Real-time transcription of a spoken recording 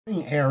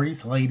Hey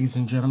Aries, ladies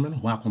and gentlemen,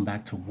 welcome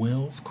back to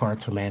Will's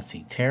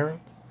Cartomancy Tarot.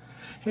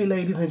 Hey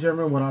ladies and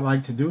gentlemen, what I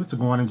like to do is to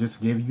go on and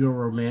just give you a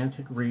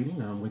romantic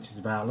reading, which is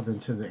valid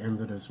until the end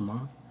of this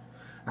month.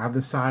 I've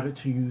decided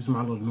to use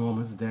my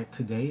Lenormand's deck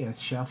today as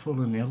shuffled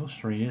and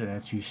illustrated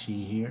as you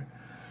see here,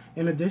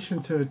 in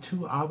addition to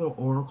two other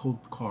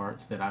oracle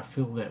cards that I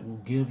feel that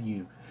will give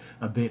you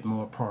a bit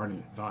more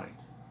parting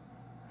advice.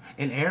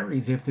 And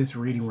Aries, if this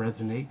reading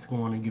resonates, go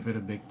on and give it a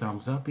big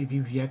thumbs up. If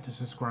you've yet to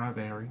subscribe,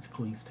 Aries,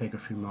 please take a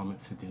few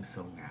moments to do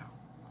so now.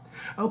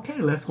 Okay,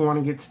 let's go on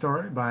and get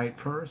started by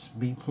first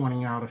be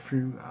pointing out a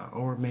few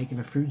or making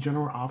a few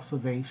general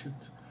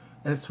observations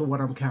as to what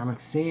I'm kind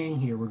of seeing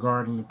here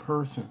regarding the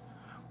person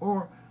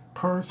or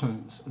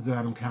persons that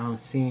I'm kind of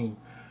seeing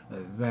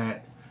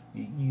that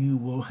you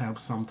will have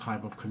some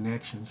type of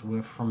connections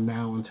with from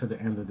now until the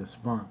end of this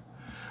month.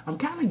 I'm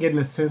kind of getting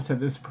a sense that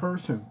this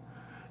person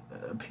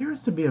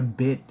appears to be a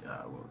bit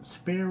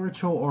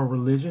spiritual or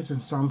religious in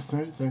some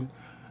sense, and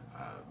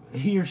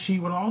he or she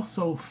would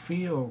also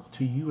feel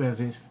to you as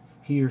if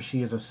he or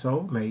she is a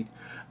soulmate.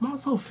 I'm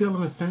also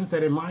feeling a sense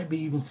that it might be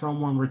even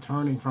someone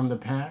returning from the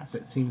past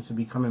that seems to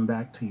be coming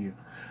back to you.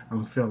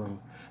 I'm feeling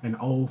an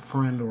old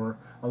friend or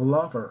a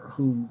lover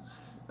who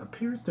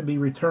appears to be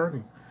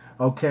returning.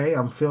 Okay,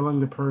 I'm feeling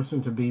the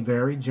person to be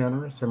very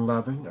generous and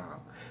loving,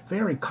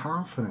 very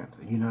confident.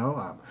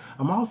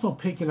 I'm also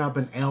picking up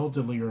an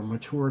elderly or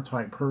mature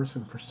type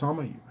person for some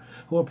of you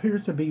who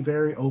appears to be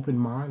very open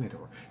minded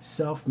or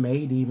self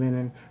made, even,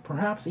 and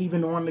perhaps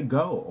even on the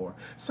go, or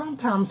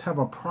sometimes have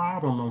a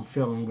problem I'm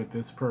feeling with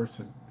this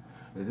person.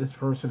 This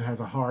person has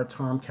a hard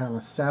time kind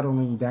of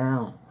settling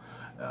down.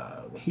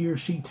 He or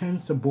she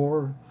tends to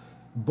bore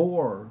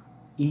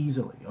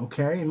easily.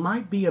 Okay, it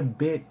might be a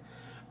bit.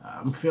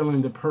 I'm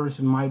feeling the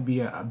person might be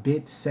a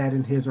bit set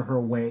in his or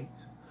her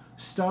ways,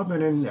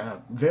 stubborn and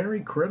very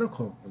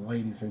critical,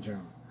 ladies and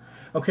gentlemen.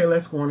 Okay,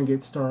 let's go on and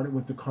get started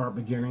with the card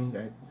beginning.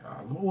 That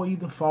will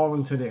either fall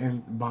into the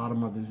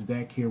bottom of this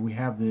deck here. We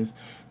have this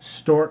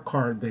Stork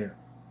card there.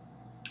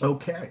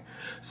 Okay,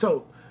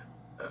 so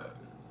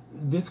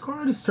this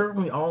card is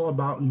certainly all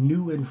about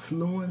new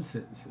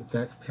influences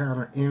that's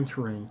kind of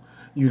entering,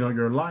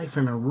 your life.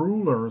 And the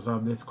rulers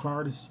of this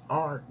card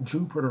are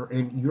Jupiter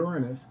and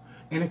Uranus,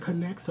 and it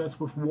connects us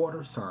with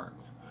water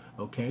signs.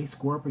 Okay,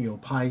 Scorpio,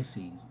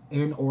 Pisces,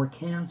 and or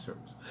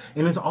Cancers,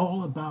 and it's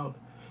all about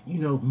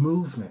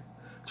movement,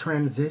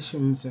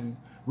 transitions, and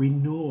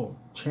renewal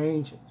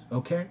changes.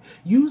 Okay,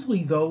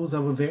 usually those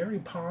of a very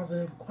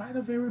positive, quite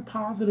a very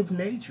positive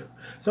nature.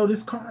 So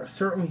this card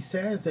certainly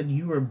says that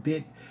you are a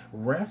bit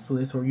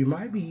restless, or you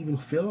might be even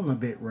feeling a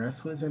bit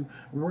restless and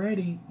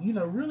ready,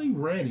 really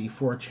ready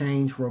for a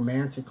change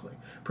romantically,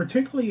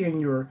 particularly in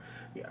your,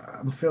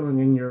 I'm feeling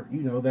in your,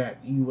 that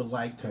you would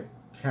like to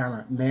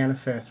kind of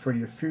manifest for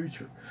your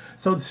future.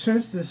 So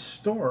since this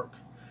stork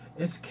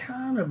is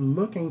kind of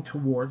looking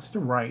towards the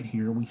right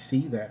here, we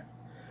see that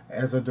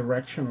as a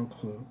directional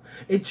clue.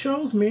 It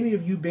shows many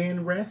of you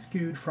being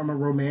rescued from a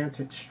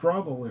romantic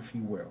struggle, if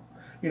you will.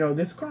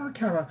 This card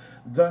kind of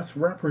thus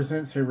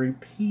represents a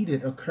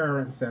repeated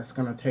occurrence that's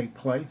going to take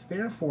place.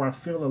 Therefore, I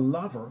feel a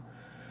lover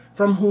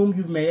from whom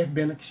you may have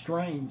been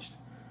estranged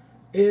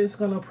is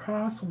going to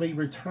possibly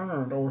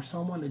return, or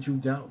someone that you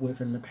dealt with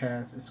in the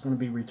past is going to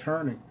be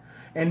returning.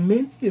 And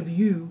many of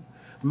you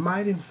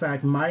might, in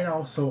fact, might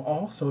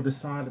also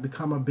decide to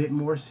become a bit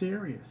more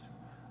serious.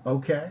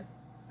 Okay?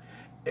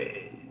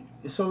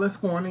 So let's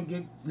go on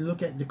and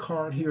look at the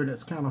card here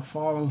that's kind of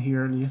falling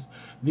here.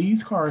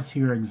 These cards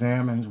here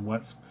examine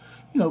what's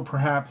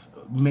perhaps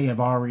may have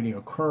already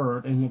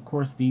occurred, and of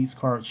course these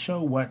cards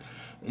show what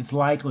is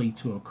likely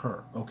to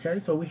occur. Okay,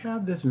 so we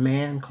have this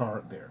man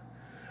card there.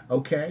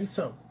 Okay,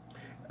 so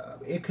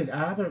it could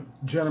either,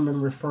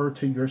 gentlemen, refer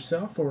to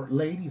yourself, or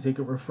ladies, it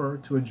could refer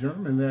to a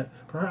gentleman that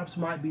perhaps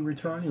might be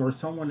returning, or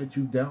someone that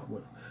you dealt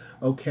with.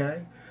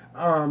 Okay,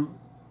 um,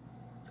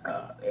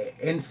 uh,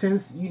 and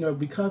since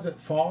because it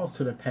falls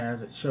to the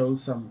past, it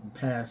shows some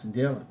past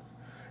dealings,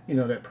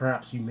 that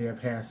perhaps you may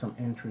have had some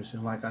interest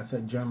in. Like I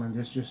said, gentlemen,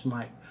 this just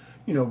might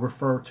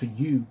refer to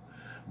you,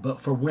 but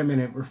for women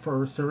it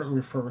certainly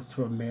refers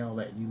to a male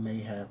that you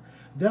may have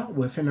dealt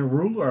with. And the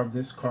ruler of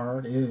this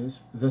card is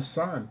the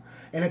sun,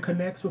 and it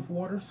connects with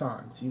water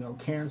signs,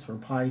 Cancer,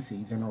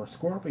 Pisces, and or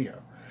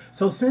Scorpio.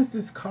 So since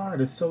this card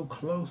is so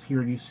close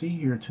here, you see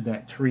here to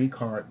that tree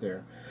card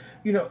there,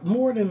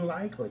 more than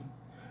likely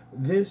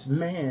this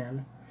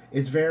man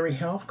is very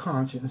health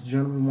conscious.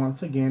 Gentlemen,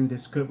 once again,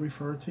 this could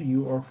refer to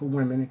you, or for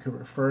women, it could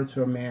refer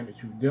to a man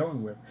that you're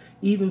dealing with.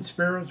 Even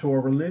spiritual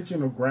or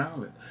religion or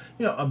grounded.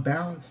 A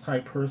balanced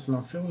type person.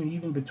 I'm feeling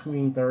even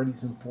between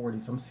 30s and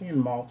 40s. I'm seeing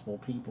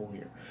multiple people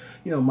here.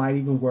 Might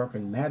even work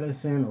in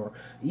medicine or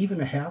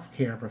even a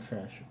healthcare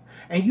profession.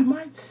 And you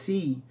might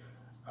see,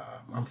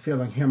 I'm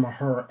feeling him or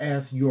her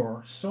as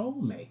your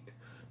soulmate.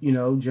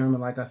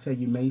 Gentlemen, like I said,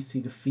 you may see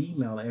the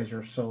female as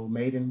your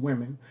soulmate, and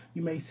women,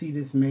 you may see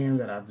this man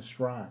that I've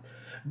described.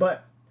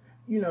 But,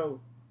 you know,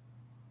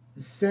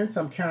 since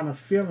I'm kind of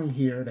feeling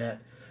here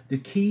that the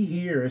key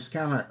here is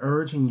kind of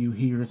urging you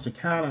here is to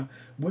kind of,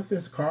 with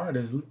this card,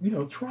 is,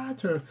 try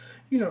to,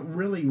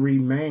 really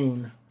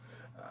remain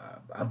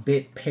a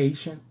bit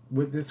patient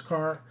with this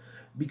card,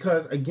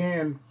 because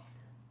again,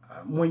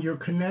 when you're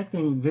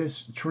connecting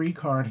this tree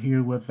card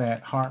here with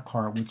that heart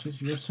card, which is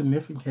your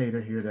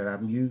significator here that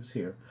I've used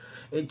here,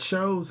 it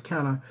shows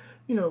kind of,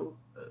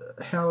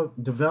 how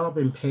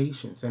developing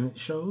patience, and it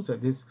shows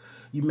that this,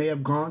 you may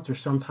have gone through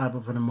some type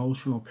of an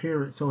emotional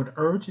period, so it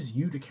urges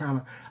you to kind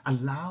of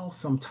allow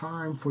some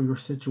time for your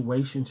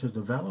situation to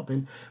develop,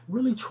 and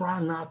really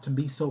try not to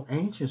be so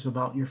anxious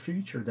about your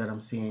future that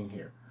I'm seeing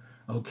here.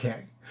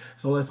 Okay,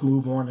 so let's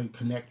move on and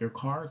connect your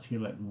cards here.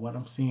 Like what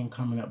I'm seeing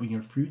coming up in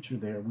your future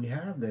there, we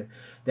have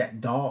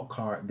that dog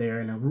card there,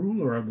 and the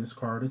ruler of this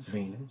card is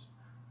Venus,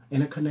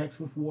 and it connects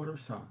with water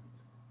signs.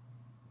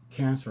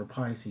 Cancer,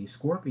 Pisces,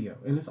 Scorpio.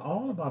 And it's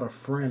all about a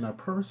friend, a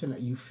person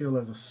that you feel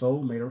as a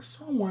soulmate, or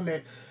someone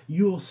that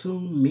you'll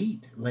soon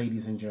meet,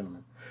 ladies and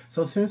gentlemen.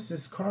 So since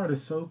this card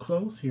is so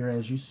close here,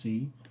 as you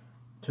see,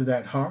 to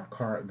that heart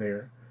card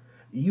there,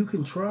 you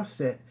can trust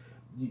that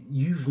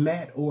you've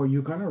met, or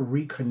you're going to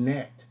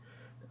reconnect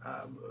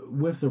uh,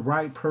 with the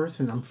right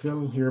person, I'm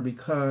feeling here,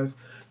 because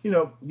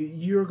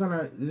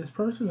this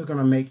person is going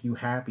to make you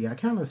happy. I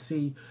kind of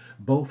see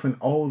both an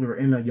older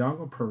and a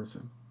younger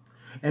person,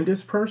 and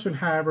this person,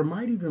 however,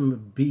 might even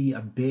be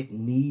a bit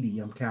needy.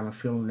 I'm kind of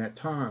feeling at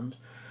times,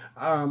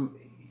 um,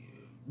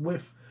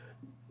 with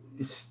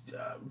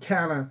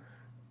kind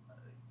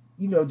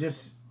of,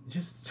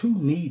 just too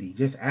needy,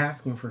 just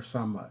asking for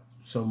so much,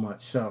 so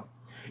much. So,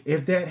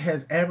 if that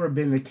has ever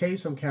been the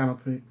case, I'm kind of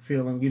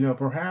feeling,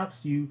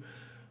 perhaps you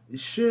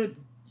should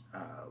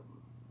uh,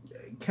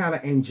 kind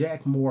of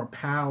inject more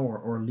power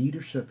or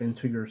leadership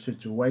into your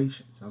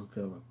situations. I'm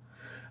feeling.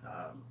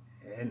 Um,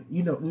 and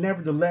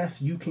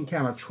nevertheless, you can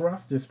kind of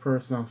trust this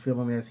person, I'm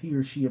feeling, as he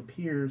or she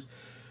appears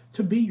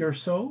to be your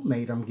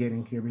soulmate, I'm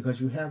getting here, because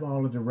you have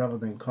all of the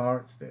relevant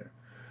cards there.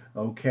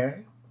 Okay,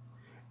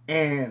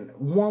 and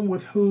one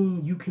with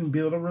whom you can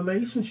build a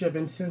relationship.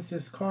 And since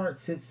this card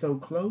sits so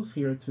close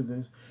here to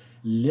this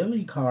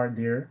lily card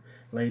there,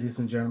 ladies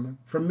and gentlemen,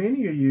 for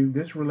many of you,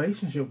 this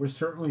relationship will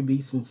certainly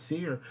be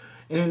sincere,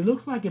 and it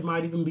looks like it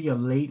might even be a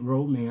late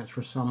romance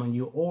for some of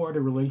you, or the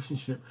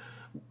relationship,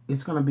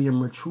 it's going to be a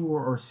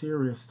mature or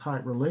serious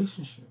type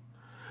relationship.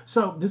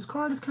 So this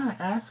card is kind of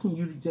asking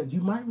you that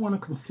you might want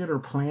to consider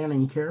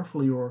planning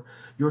carefully, or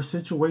your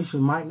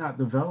situation might not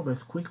develop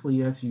as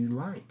quickly as you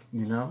like,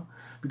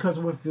 because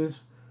with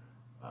this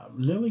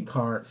lily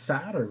card,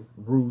 Saturn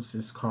rules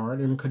this card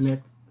and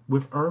connect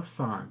with earth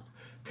signs,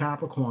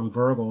 Capricorn,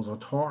 Virgos, or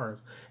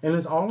Taurus, and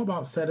it's all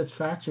about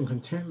satisfaction,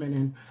 contentment,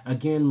 and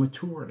again,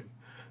 maturity.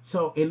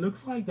 So it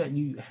looks like that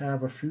you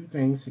have a few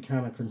things to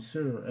kind of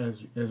consider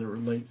as it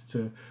relates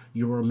to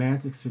your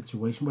romantic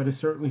situation, but it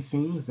certainly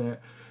seems that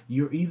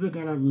you're either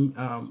gonna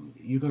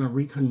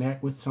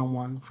reconnect with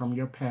someone from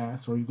your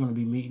past, or you're gonna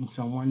be meeting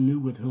someone new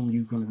with whom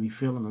you're gonna be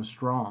feeling a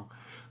strong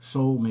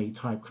soulmate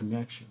type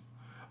connection.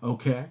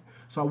 Okay,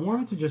 so I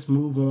wanted to just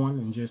move on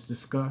and just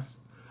discuss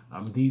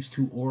these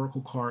two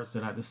oracle cards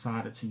that I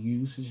decided to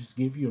use to just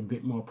give you a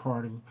bit more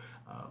parting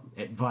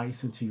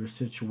advice into your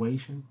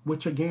situation,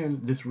 which again,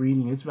 this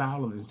reading is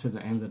valid until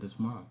the end of this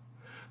month.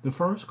 The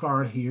first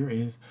card here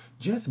is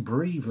just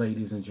breathe,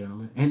 ladies and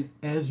gentlemen. And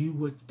as you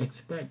would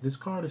expect, this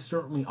card is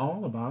certainly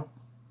all about,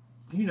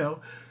 you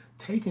know,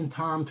 taking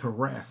time to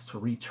rest, to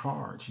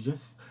recharge,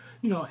 just,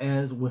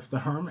 as with the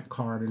Hermit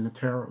card in the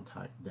Tarot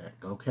type deck,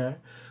 okay?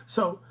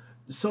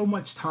 So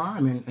much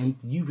time, and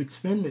you've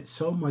expended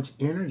so much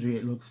energy,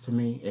 it looks to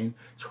me, in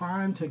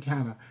trying to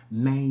kind of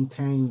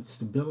maintain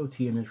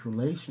stability in this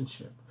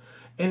relationship.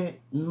 And it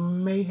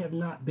may have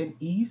not been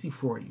easy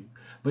for you,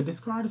 but this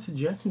card is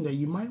suggesting that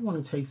you might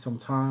want to take some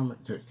time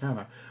to kind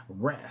of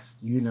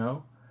rest,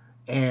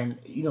 and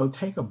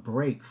take a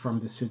break from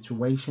the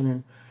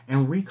situation,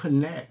 and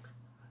reconnect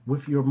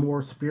with your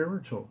more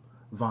spiritual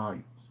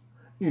values.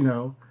 you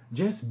know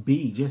just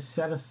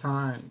set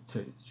aside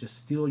to just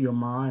steal your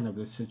mind of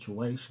this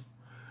situation,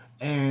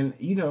 and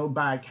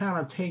by kind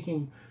of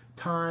taking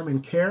time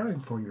and caring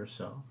for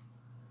yourself,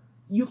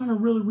 you're going to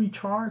really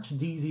recharge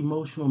these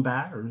emotional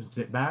batteries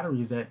that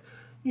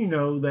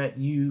that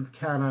you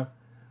kind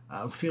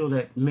of feel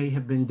that may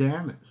have been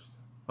damaged.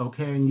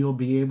 Okay, and you'll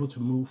be able to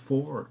move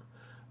forward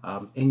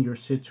in your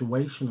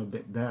situation a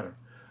bit better.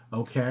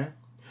 Okay,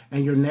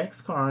 and your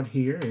next card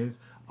here is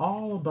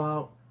all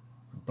about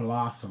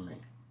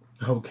blossoming.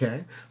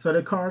 Okay, so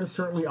the card is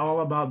certainly all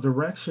about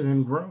direction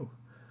and growth,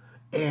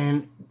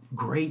 and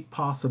great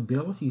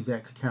possibilities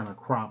that could kind of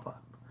crop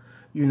up.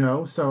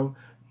 So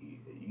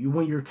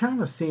when you're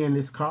kind of seeing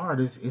this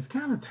card, it's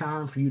kind of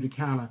time for you to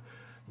kind of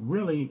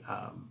really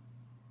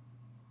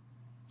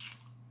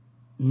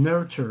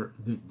nurture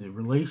the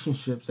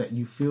relationships that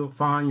you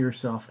find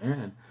yourself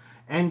in,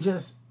 and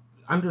just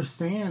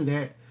understand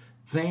that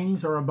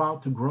things are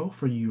about to grow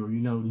for you.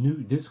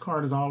 New, this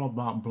card is all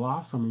about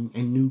blossoming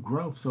and new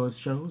growth, so it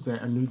shows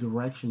that a new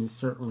direction is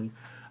certainly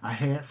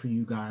ahead for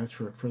you guys,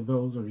 for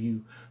those of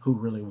you who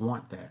really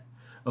want that.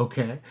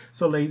 Okay,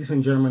 so ladies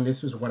and gentlemen,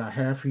 this is what I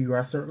have for you.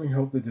 I certainly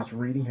hope that this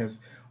reading has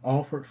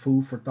offered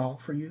food for thought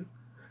for you.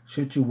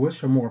 Should you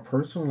wish a more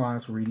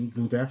personalized reading, you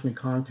can definitely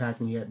contact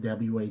me at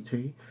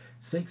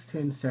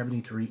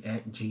WAT61073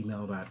 at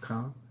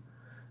gmail.com.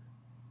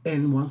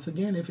 And once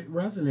again, if it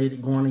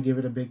resonated, go on and give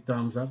it a big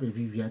thumbs up. If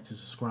you've yet to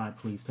subscribe,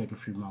 please take a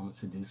few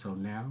moments to do so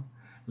now.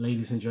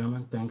 Ladies and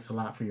gentlemen, thanks a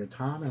lot for your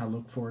time, and I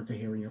look forward to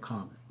hearing your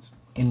comments.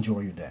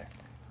 Enjoy your day.